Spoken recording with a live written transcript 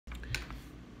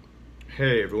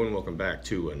Hey everyone, welcome back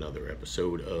to another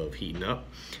episode of Heating Up.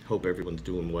 Hope everyone's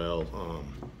doing well.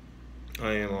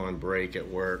 I am on break at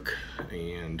work,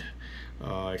 and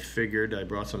I figured I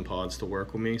brought some pods to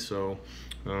work with me, so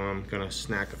I'm gonna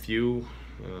snack a few,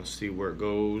 see where it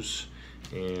goes,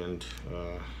 and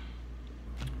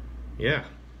yeah,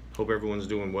 hope everyone's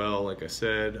doing well. Like I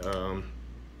said,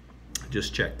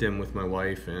 just checked in with my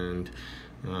wife, and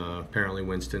apparently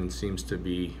Winston seems to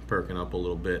be perking up a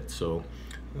little bit, so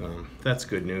that's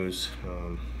good news.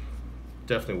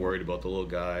 Definitely worried about the little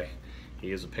guy.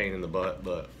 He is a pain in the butt,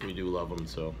 but we do love him,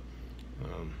 so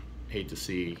hate to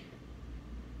see,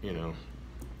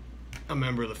 a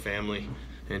member of the family,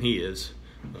 and he is,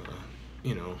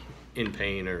 in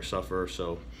pain or suffer.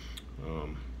 So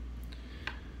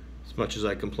as much as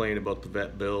I complain about the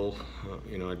vet bill,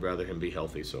 I'd rather him be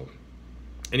healthy. So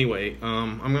anyway,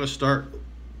 I'm gonna start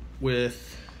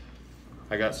with,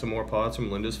 I got some more pods from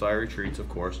Linda's Fiery Treats, of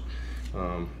course.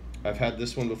 I've had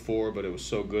this one before, but it was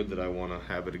so good that I want to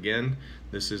have it again.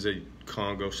 This is a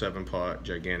Congo 7-pot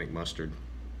gigantic mustard.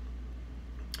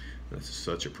 This is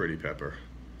such a pretty pepper.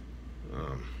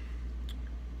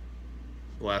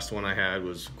 The last one I had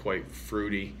was quite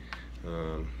fruity.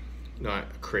 Not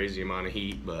a crazy amount of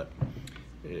heat, but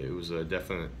it was a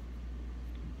definite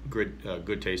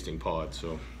good tasting pod.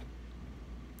 So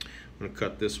I'm gonna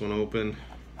cut this one open.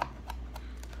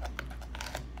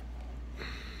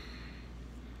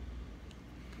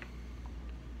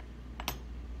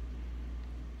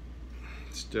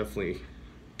 It's definitely, you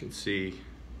can see,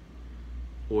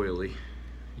 oily.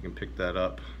 You can pick that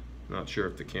up. Not sure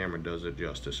if the camera does it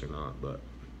justice or not, but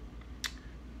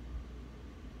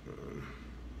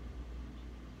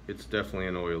it's definitely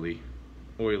an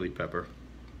oily pepper.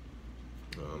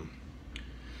 So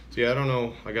yeah, I don't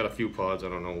know. I got a few pods. I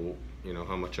don't know,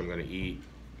 how much I'm gonna eat.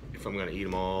 If I'm gonna eat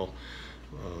them all,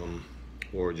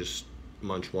 or just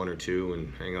munch one or two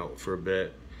and hang out for a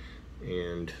bit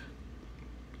and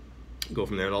go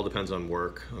from there. It all depends on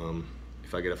work.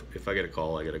 If I get a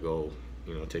call, I gotta go,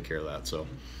 take care of that. So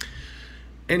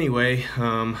anyway,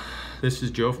 this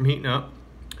is Joe from Heating Up.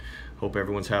 Hope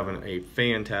everyone's having a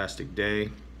fantastic day.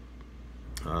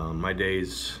 My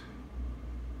day's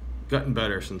gotten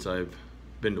better since I've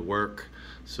been to work,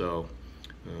 so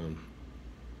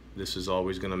this is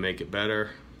always gonna make it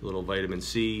better. A little vitamin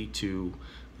C to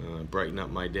brighten up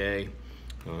my day.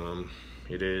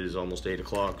 It is almost 8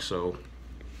 o'clock, so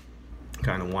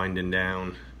kind of winding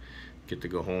down. Get to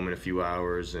go home in a few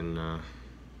hours and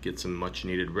get some much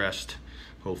needed rest,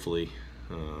 hopefully.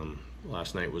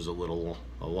 Last night was a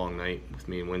long night with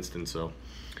me and Winston, so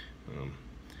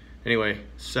anyway,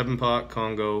 7-pot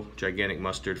Congo gigantic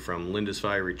mustard from Linda's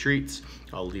Fiery Treats.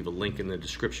 I'll leave a link in the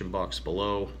description box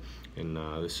below. And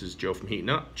this is Joe from Heating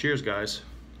Up. Cheers, guys.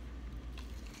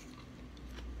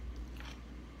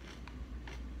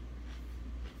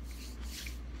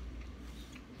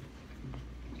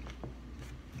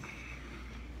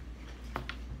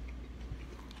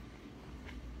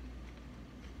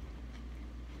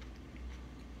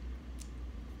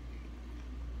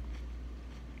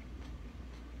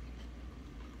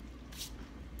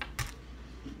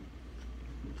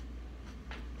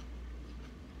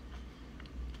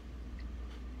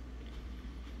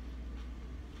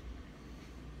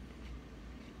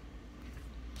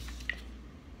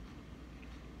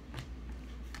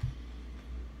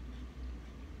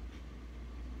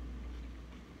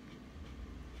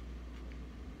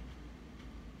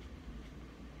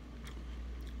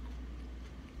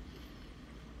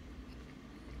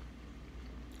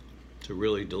 It's a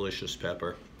really delicious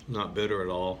pepper, not bitter at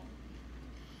all,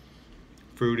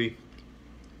 fruity.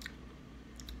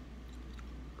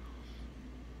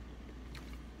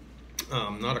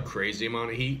 Not a crazy amount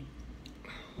of heat.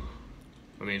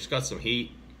 I mean, it's got some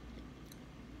heat,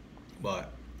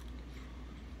 but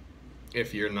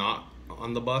if you're not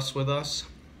on the bus with us,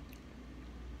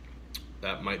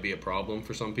 that might be a problem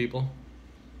for some people.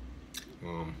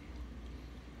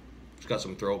 It's got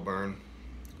some throat burn.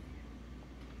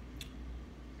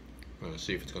 I'm gonna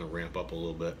see if it's gonna ramp up a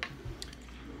little bit.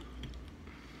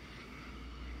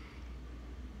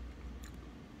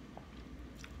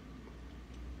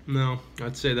 No,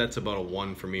 I'd say that's about a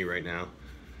 1 for me right now.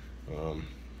 Well,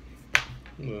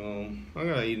 I'm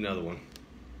gonna eat another one.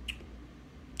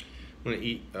 I'm gonna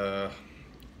eat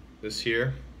this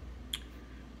here.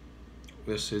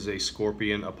 This is a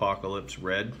Scorpion Apocalypse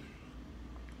Red.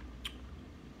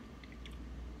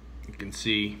 You can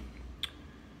see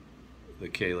the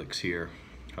calyx here,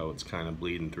 how it's kind of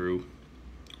bleeding through.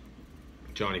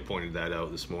 Johnny pointed that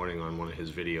out this morning on one of his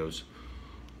videos.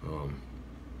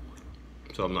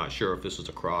 So I'm not sure if this is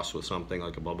a cross with something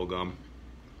like a bubble gum.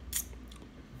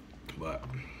 But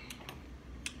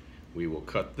we will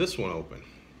cut this one open.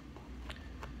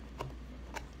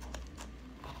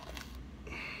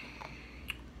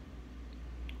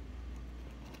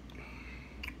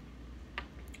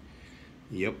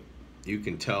 Yep, you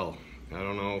can tell. I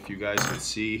don't know if you guys can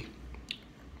see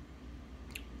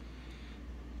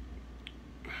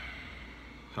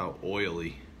how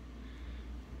oily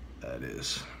that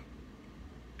is.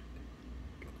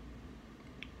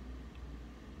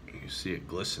 You see it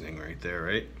glistening right there,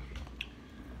 right?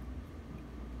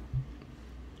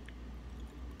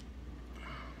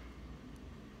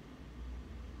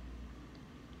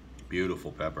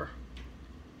 Beautiful pepper.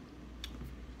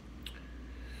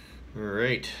 All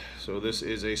right, so this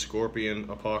is a Scorpion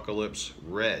Apocalypse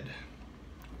Red.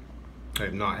 I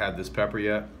have not had this pepper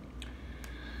yet.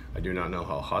 I do not know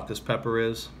how hot this pepper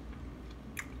is.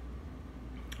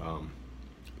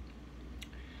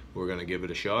 We're gonna give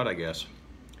it a shot, I guess.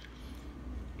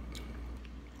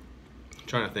 I'm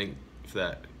trying to think if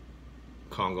that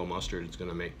Congo mustard is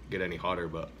gonna get any hotter,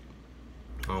 but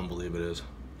I don't believe it is.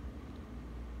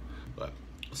 But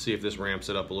let's see if this ramps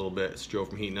it up a little bit. It's Joe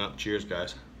from Heating Up. Cheers,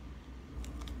 guys.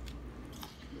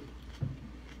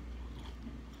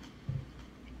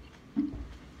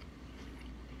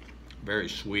 Very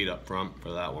sweet up front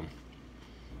for that one.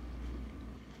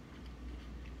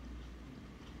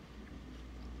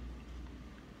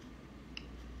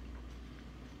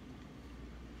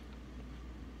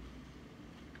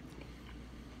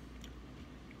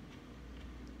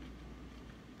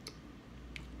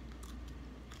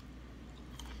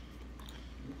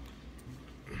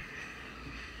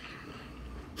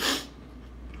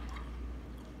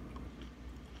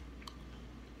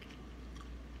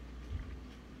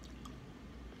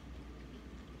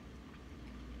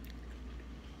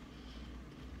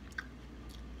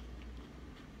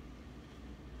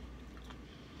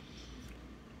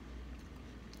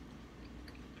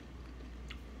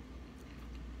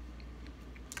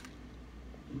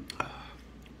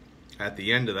 At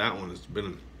the end of that one,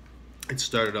 it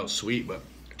started out sweet, but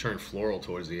it turned floral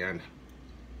towards the end.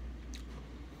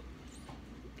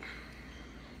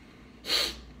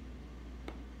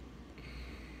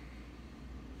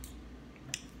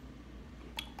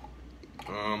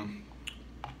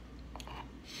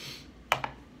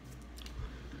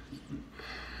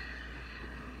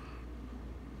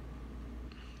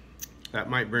 That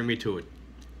might bring me to it.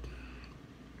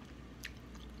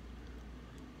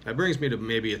 That brings me to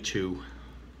maybe a 2.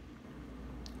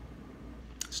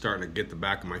 Starting to get the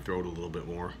back of my throat a little bit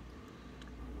more.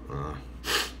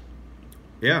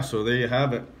 Yeah, so there you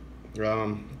have it.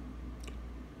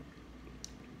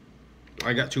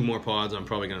 I got 2 more pods I'm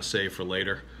probably gonna save for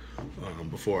later,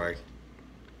 before I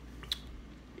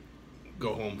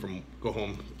go home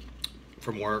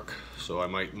from work. So I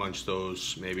might munch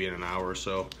those maybe in an hour or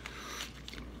so.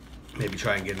 Maybe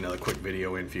try and get another quick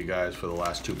video in for you guys for the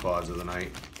last 2 pods of the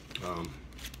night.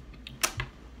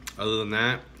 Other than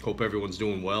that, hope everyone's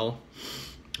doing well.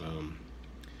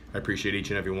 I appreciate each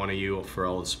and every one of you for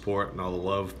all the support and all the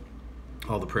love,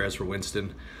 all the prayers for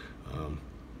Winston.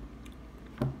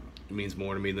 It means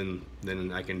more to me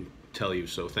than I can tell you,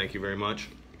 so thank you very much.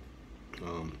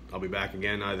 I'll be back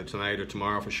again either tonight or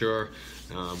tomorrow for sure.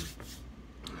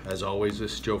 As always,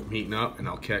 this is Joe from Heating Up, and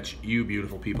I'll catch you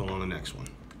beautiful people on the next one.